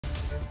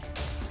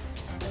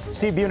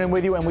Steve Bunin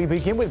with you, and we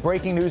begin with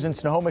breaking news in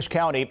Snohomish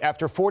County.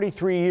 After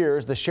 43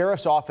 years, the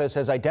sheriff's office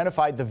has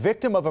identified the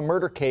victim of a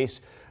murder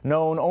case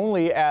known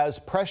only as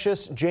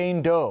Precious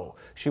Jane Doe.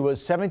 She was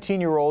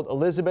 17-year-old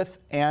Elizabeth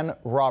Ann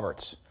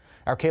Roberts.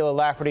 Our Kayla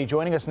Lafferty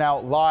joining us now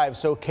live.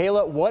 So,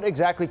 Kayla, what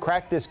exactly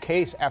cracked this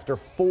case after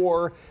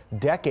 4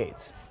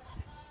 decades?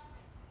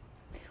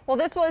 Well,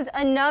 this was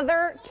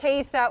another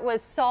case that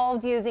was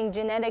solved using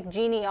genetic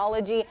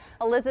genealogy.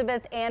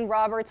 Elizabeth Ann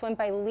Roberts went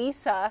by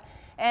Lisa,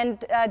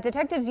 and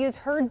detectives used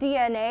her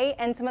DNA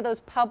and some of those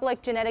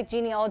public genetic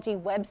genealogy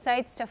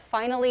websites to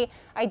finally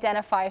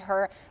identify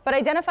her. But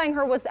identifying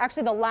her was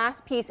actually the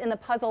last piece in the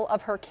puzzle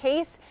of her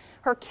case.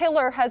 Her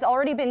killer has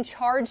already been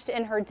charged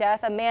in her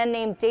death. A man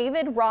named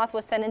David Roth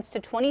was sentenced to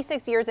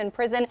 26 years in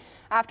prison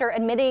after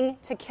admitting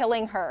to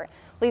killing her.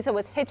 Lisa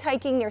was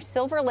hitchhiking near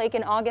Silver Lake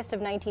in August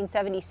of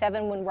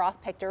 1977 when Roth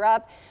picked her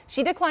up.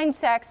 She declined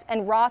sex,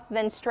 and Roth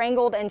then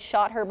strangled and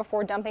shot her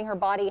before dumping her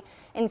body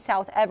in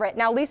South Everett.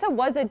 Now, Lisa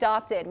was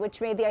adopted, which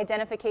made the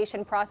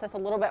identification process a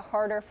little bit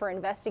harder for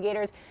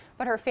investigators,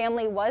 but her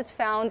family was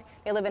found.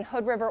 They live in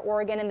Hood River,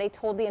 Oregon, and they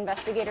told the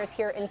investigators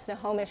here in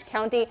Snohomish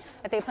County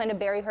that they plan to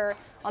bury her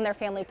on their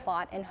family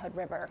plot in Hood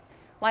River.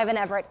 Live in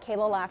Everett,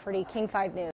 Kayla Lafferty, King 5 News.